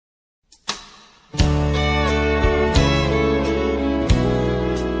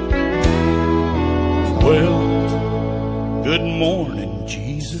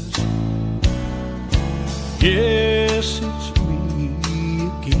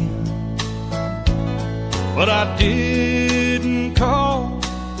but I didn't call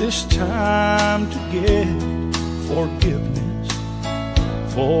this time to get forgiveness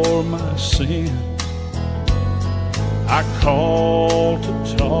for my sin. I called to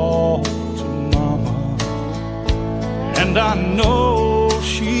talk to Mama, and I know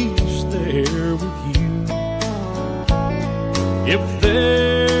she's there with you. If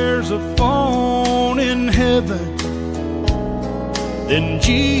there's a phone in heaven, then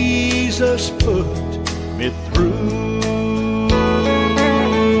Jesus put me through.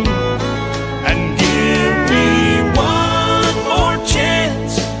 And give me one more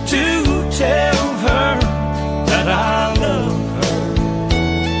chance to tell her that I love her.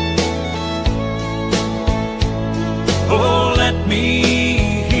 Oh, let me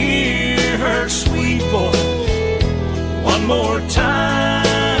hear her sweet voice one more time.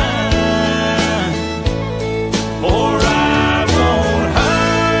 For I want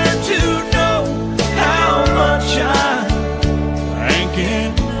her to know how much I'm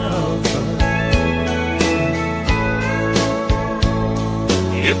thinking of her.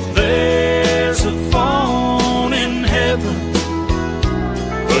 If there's a phone in heaven,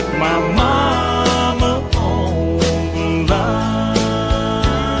 put my mama on the line.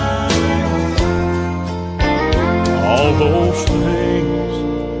 All those things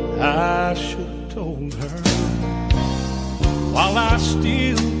I should have told her while I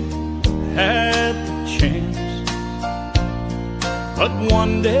still had the chance. But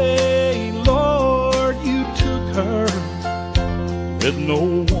one day, Lord, you took her with no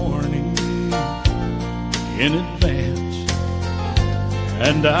warning in advance.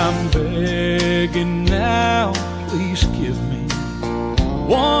 And I'm begging now, please give me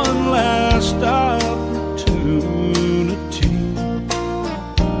one last opportunity.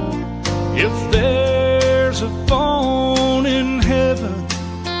 If there's a phone in heaven,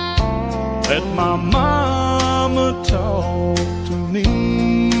 let my mama talk to me.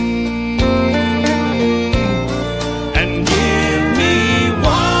 And give me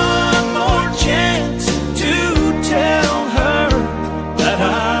one more chance to tell her that I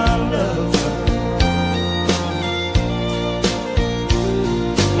love her.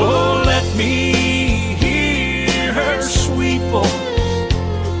 Oh, let me hear her sweet voice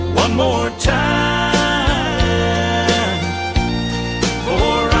one more time.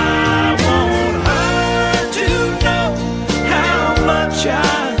 For I want her to know how much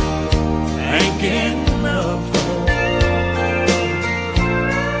I'm thinking of her.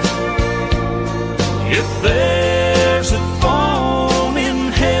 If there's a phone in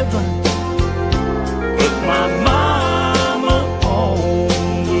heaven, put my mama on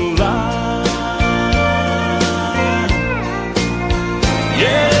the line.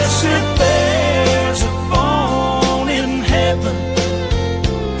 Yes, if there's a phone in heaven,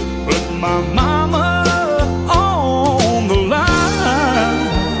 put my mama on the line.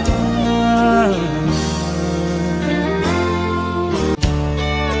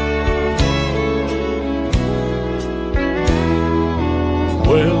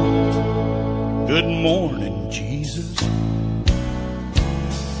 Well, good morning, Jesus.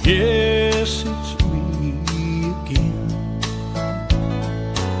 Yes, it's me again.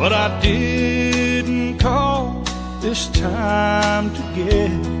 But I didn't call this time to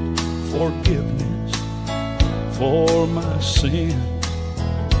get forgiveness for my sin.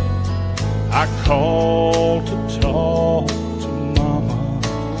 I called to talk to Mama,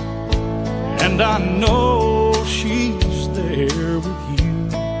 and I know she's there with you.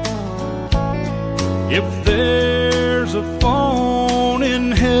 If there's a phone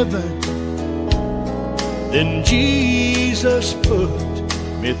in heaven, then Jesus put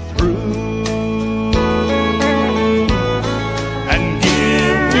me through. And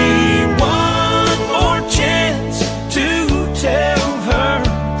give me one more chance to tell her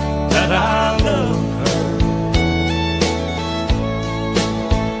that I love her.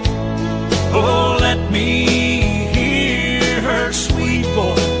 Oh, let me hear her sweet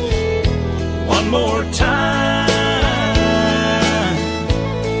voice one more time.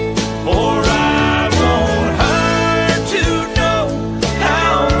 For I want her to know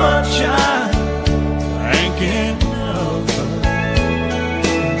how much I'm thinking of her.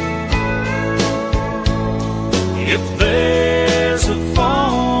 If there's a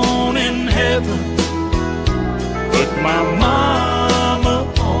phone in heaven, put my mama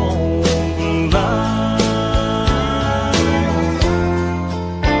on the line.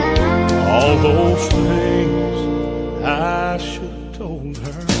 All those things I should have told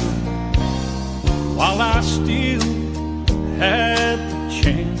her while I still had the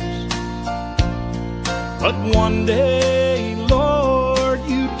chance. But one day, Lord,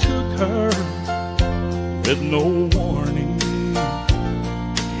 you took her with no warning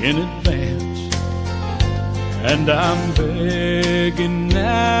in advance. And I'm begging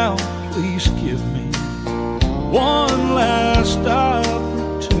now, please give me one last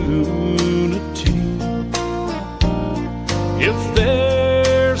opportunity. If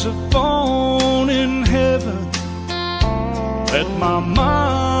there's a phone in heaven, let my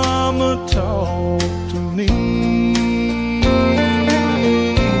mama talk to me.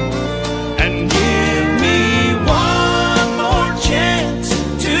 And give me one more chance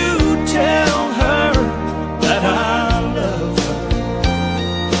to tell her that I love her.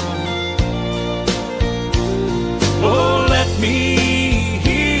 Oh, let me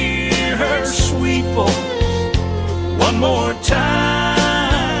hear her sweet voice one more time,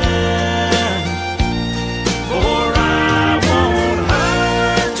 for I want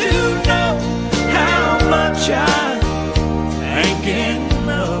her to know how much I thinking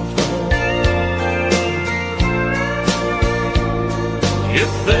of her.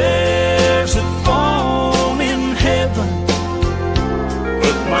 If there's a phone in heaven,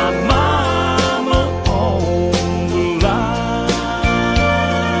 put my mama on the line.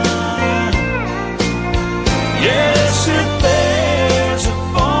 Yes, if there's a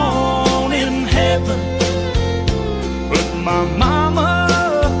phone in heaven, put my mama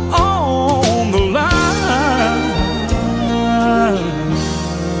on the line.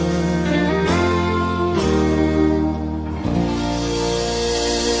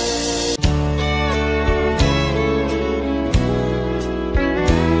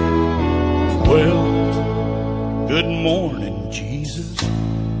 Well, good morning, Jesus.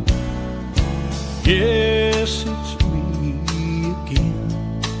 Yes, it's me again.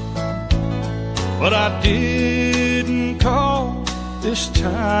 But I didn't call this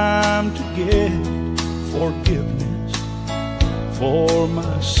time to get forgiveness for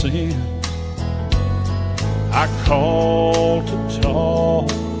my sin. I called to talk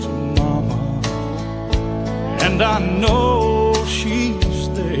to Mama, and I know she's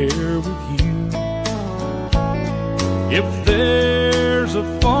there with you. If there's a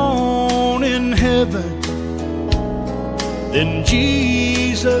phone in heaven, then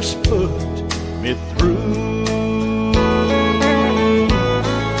Jesus put me through.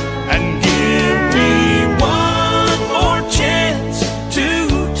 And give me one more chance to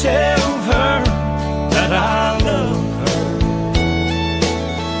tell her that I love her.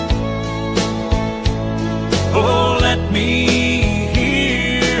 Oh, let me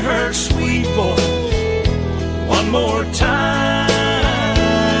hear her sweet voice one more time,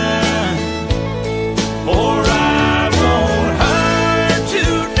 for I want her to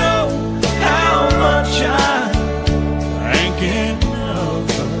know how much I'm thinking of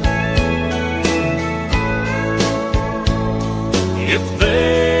her. If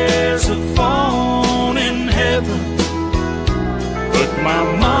there's a phone in heaven, put my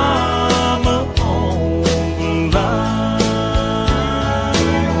mama on the line.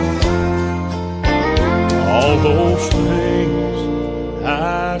 All those things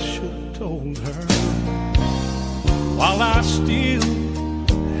I should have told her while I still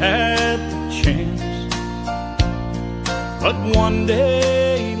had the chance. But one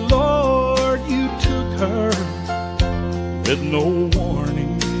day, Lord, you took her with no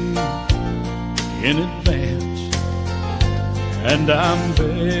warning in advance. And I'm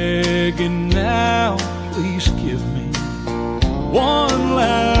begging now, please give me one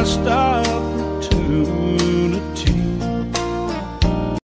last opportunity.